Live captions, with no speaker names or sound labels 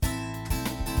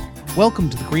Welcome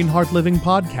to the Green Heart Living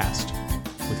Podcast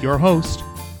with your host,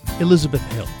 Elizabeth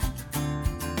Hill.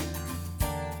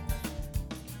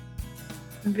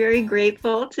 I'm very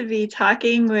grateful to be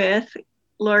talking with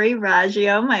Lori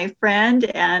Raggio, my friend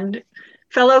and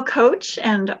fellow coach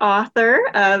and author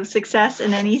of Success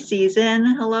in Any Season.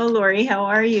 Hello, Lori. How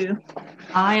are you?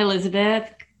 Hi,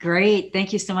 Elizabeth. Great.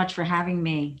 Thank you so much for having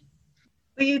me.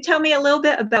 Will you tell me a little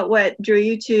bit about what drew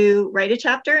you to write a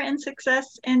chapter in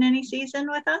Success in Any Season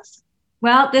with us?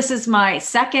 Well, this is my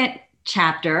second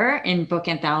chapter in book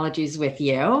anthologies with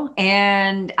you.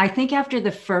 And I think after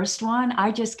the first one,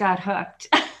 I just got hooked.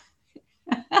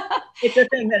 It's a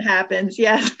thing that happens,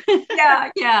 yes.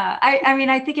 Yeah. I mean,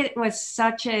 I think it was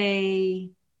such a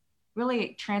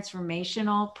really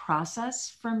transformational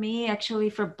process for me, actually,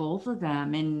 for both of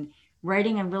them, and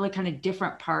writing in really kind of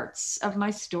different parts of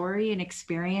my story and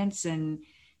experience and,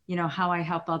 how I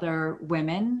help other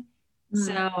women.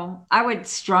 So I would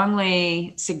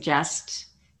strongly suggest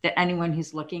that anyone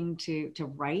who's looking to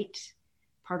write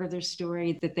part of their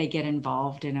story, that they get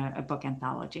involved in a book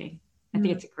anthology. I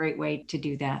think it's a great way to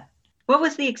do that. What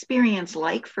was the experience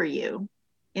like for you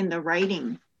in the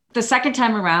writing? The second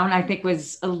time around, I think,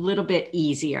 was a little bit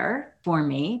easier for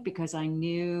me because I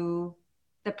knew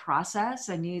the process,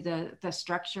 I knew the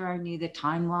structure, I knew the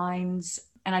timelines,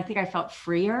 and I think I felt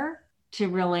freer to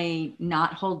really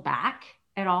not hold back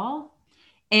at all.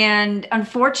 And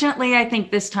unfortunately, I think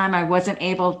this time I wasn't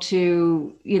able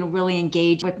to, really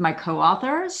engage with my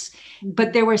co-authors,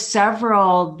 but there were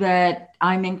several that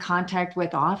I'm in contact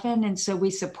with often. And so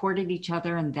we supported each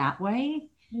other in that way,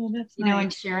 that's nice.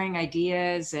 And sharing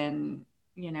ideas and,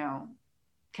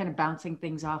 kind of bouncing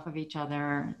things off of each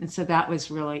other. And so that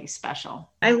was really special.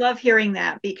 I love hearing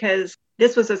that because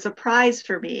this was a surprise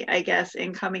for me, I guess,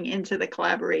 in coming into the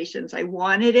collaborations. I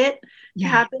wanted it to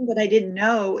happen, but I didn't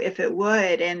know if it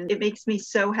would. And it makes me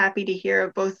so happy to hear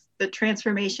of both the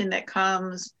transformation that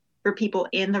comes for people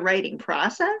in the writing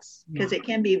process, because it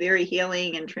can be very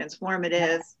healing and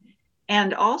transformative.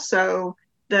 And also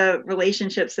the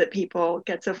relationships that people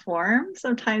get to form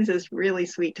sometimes is really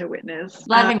sweet to witness. A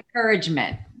lot of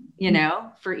encouragement,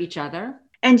 for each other.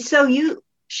 And so you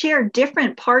share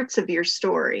different parts of your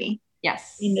story.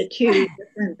 Yes. In the two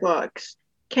different books.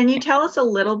 Can you tell us a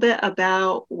little bit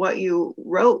about what you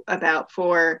wrote about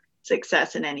for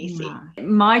Success in Any Season?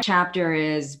 My chapter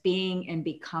is Being and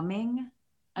Becoming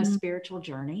a Spiritual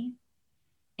Journey.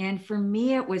 And for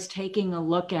me, it was taking a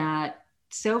look at,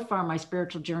 so far, my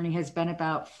spiritual journey has been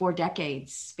about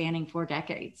spanning 4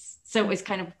 decades. So it was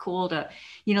kind of cool to,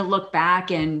 look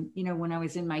back and, when I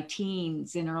was in my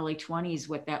teens and early 20s,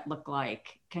 what that looked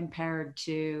like compared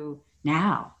to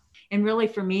now. And really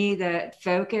for me, the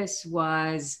focus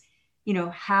was,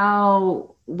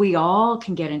 how we all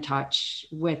can get in touch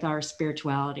with our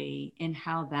spirituality and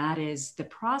how that is the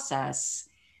process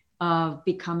of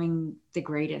becoming the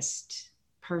greatest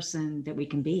person that we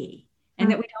can be. And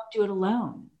that we don't do it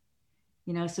alone,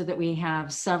 so that we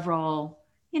have several,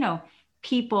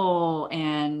 people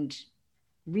and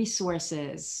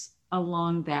resources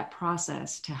along that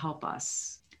process to help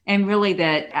us. And really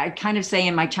that I kind of say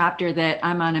in my chapter that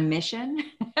I'm on a mission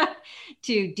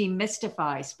to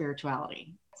demystify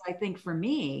spirituality. I think for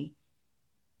me,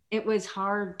 it was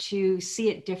hard to see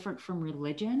it different from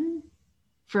religion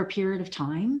for a period of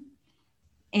time.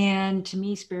 And to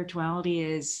me, spirituality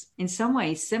is in some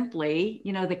ways simply,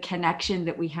 the connection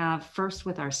that we have first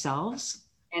with ourselves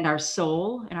and our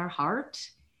soul and our heart,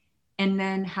 and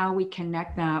then how we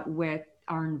connect that with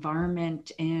our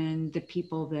environment and the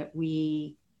people that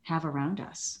we have around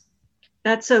us.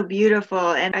 That's so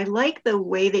beautiful. And I like the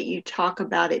way that you talk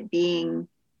about it being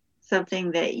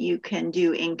something that you can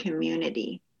do in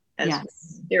community.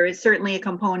 There is certainly a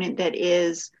component that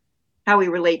is how we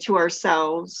relate to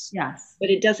ourselves. Yes.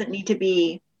 But it doesn't need to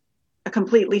be a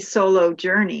completely solo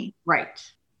journey. Right.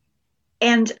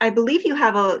 And I believe you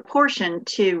have a portion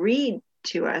to read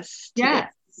to us today.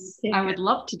 Yes, I would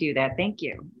love to do that. Thank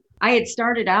you. I had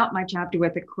started out my chapter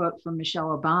with a quote from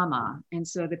Michelle Obama. And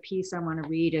so the piece I want to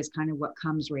read is kind of what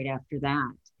comes right after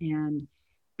that. And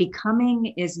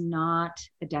becoming is not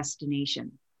a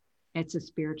destination. It's a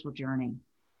spiritual journey.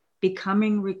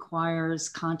 Becoming requires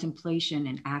contemplation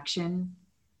and action,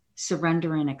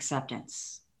 surrender and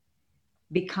acceptance.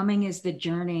 Becoming is the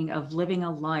journey of living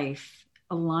a life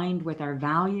aligned with our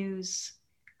values,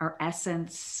 our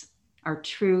essence, our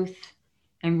truth,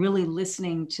 and really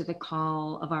listening to the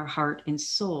call of our heart and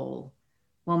soul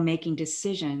while making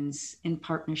decisions in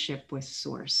partnership with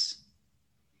Source.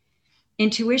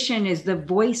 Intuition is the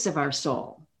voice of our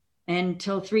soul.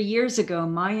 Until 3 years ago,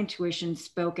 my intuition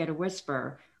spoke at a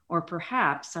whisper, or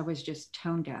perhaps I was just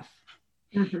tone deaf.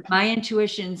 My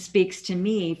intuition speaks to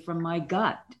me from my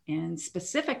gut, and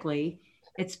specifically,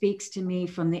 it speaks to me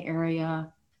from the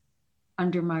area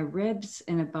under my ribs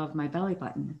and above my belly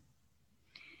button.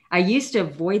 I used to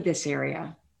avoid this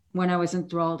area when I was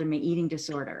enthralled in my eating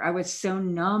disorder. I was so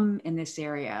numb in this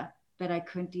area that I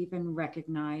couldn't even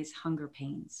recognize hunger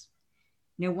pains.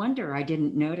 No wonder I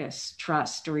didn't notice,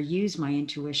 trust, or use my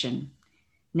intuition.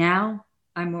 Now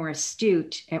I'm more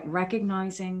astute at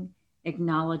recognizing,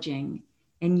 acknowledging,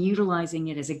 and utilizing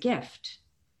it as a gift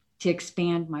to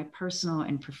expand my personal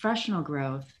and professional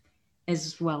growth,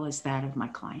 as well as that of my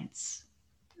clients.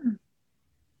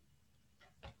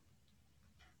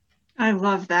 I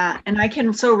love that. And I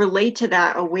can so relate to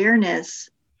that awareness.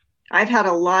 I've had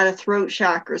a lot of throat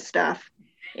chakra stuff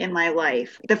in my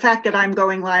life. The fact that I'm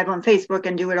going live on Facebook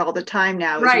and do it all the time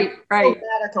now is right.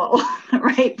 radical,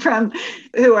 right, from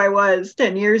who I was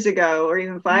 10 years ago or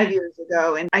even 5 years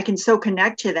ago. And I can so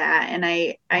connect to that. And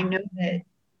I know that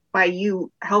by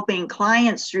you helping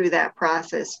clients through that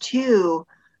process too,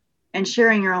 and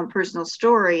sharing your own personal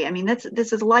story, I mean,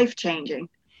 this is life-changing.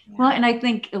 Well, and I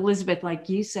think, Elizabeth, like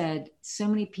you said, so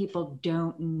many people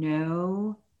don't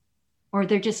know, or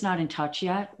they're just not in touch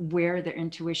yet, where their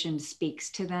intuition speaks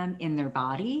to them in their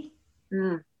body.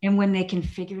 And when they can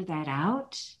figure that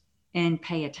out and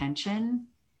pay attention,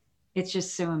 it's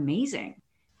just so amazing.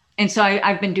 And so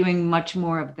I've been doing much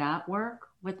more of that work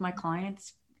with my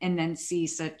clients and then see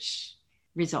such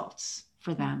results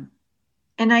for them.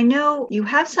 And I know you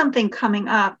have something coming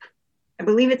up. I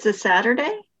believe it's a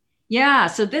Saturday. Yeah.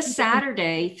 So this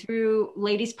Saturday through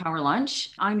Ladies Power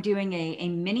Lunch, I'm doing a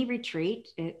mini retreat.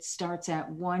 It starts at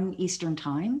 1 Eastern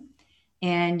time,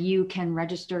 and you can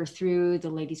register through the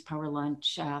Ladies Power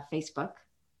Lunch Facebook.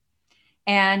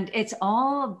 And it's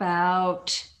all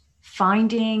about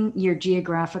finding your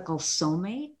geographical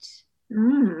soulmate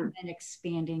and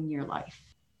expanding your life.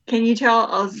 Can you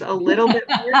tell us a little bit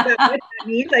more about what that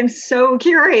means? I'm so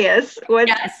curious what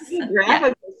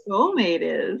geographical soulmate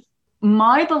is.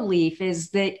 My belief is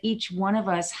that each one of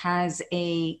us has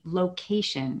a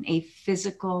location, a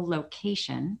physical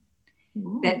location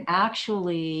that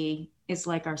actually is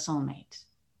like our soulmate,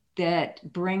 that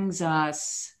brings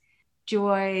us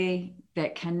joy,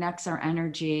 that connects our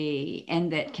energy,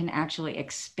 and that can actually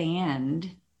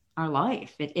expand our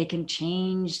life. It can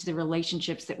change the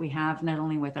relationships that we have, not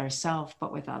only with ourselves,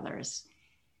 but with others.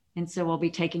 And so we'll be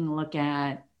taking a look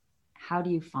at how do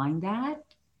you find that?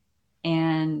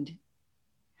 And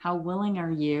how willing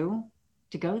are you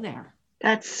to go there?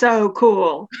 That's so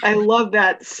cool. I love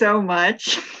that so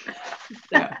much.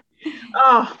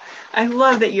 Oh, I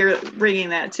love that you're bringing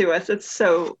that to us. It's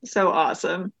so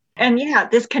awesome. And yeah,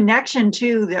 this connection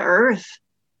to the earth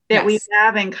that we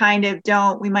have and kind of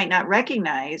we might not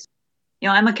recognize. You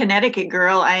know, I'm a Connecticut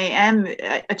girl. I am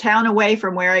a town away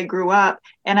from where I grew up,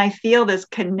 and I feel this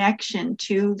connection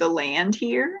to the land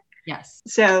here. Yes.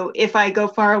 So if I go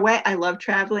far away, I love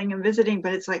traveling and visiting,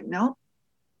 but it's like, nope,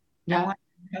 I want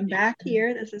to come back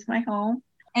here. This is my home.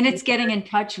 And it's getting in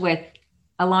touch with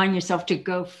allowing yourself to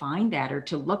go find that, or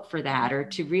to look for that, or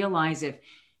to realize if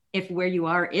where you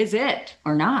are is it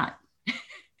or not.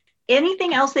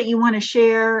 Anything else that you want to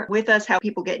share with us, how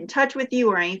people get in touch with you,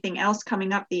 or anything else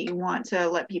coming up that you want to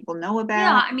let people know about?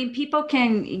 Yeah, I mean, people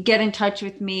can get in touch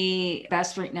with me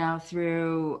best right now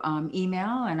through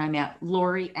email, and I'm at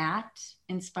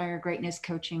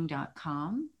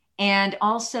Lori@inspiregreatnesscoaching.com. And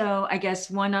also, I guess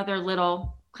one other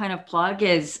little kind of plug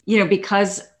is,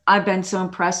 because I've been so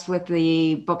impressed with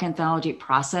the book anthology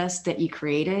process that you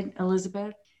created,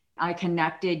 Elizabeth, I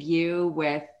connected you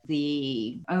with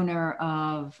the owner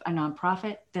of a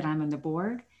nonprofit that I'm on the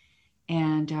board.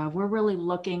 And we're really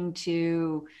looking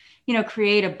to,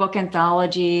 create a book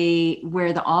anthology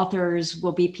where the authors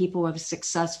will be people who have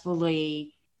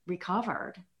successfully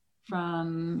recovered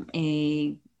from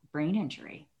a brain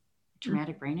injury,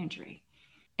 traumatic brain injury.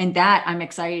 And that I'm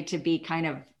excited to be kind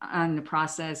of on the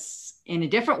process in a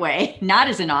different way, not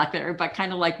as an author, but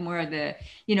kind of like more of the,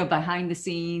 behind the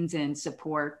scenes and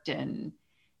support and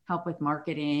help with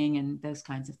marketing and those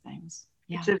kinds of things.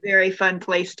 Yeah. It's a very fun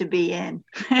place to be in.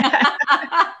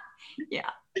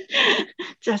 Yeah.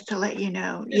 Just to let you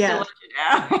know. Just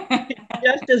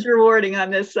just as rewarding on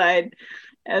this side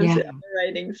as on the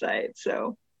writing side.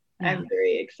 So I'm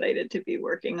very excited to be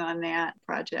working on that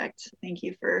project. Thank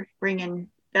you for bringing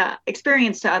the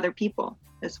experience to other people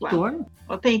as well. Sure.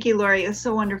 Well, thank you, Lori. It was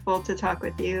so wonderful to talk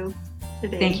with you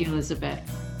today. Thank you, Elizabeth.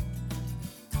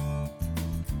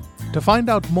 To find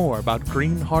out more about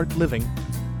Green Heart Living,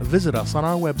 visit us on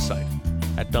our website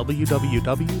at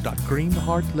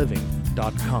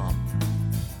www.greenheartliving.com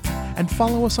and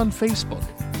follow us on Facebook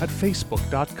at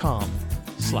facebook.com/greenheartliving.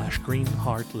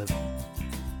 www.lpl.org/greenheartliving.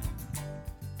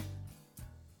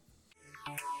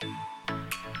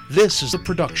 This is a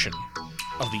production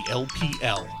of the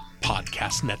LPL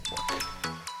Podcast Network.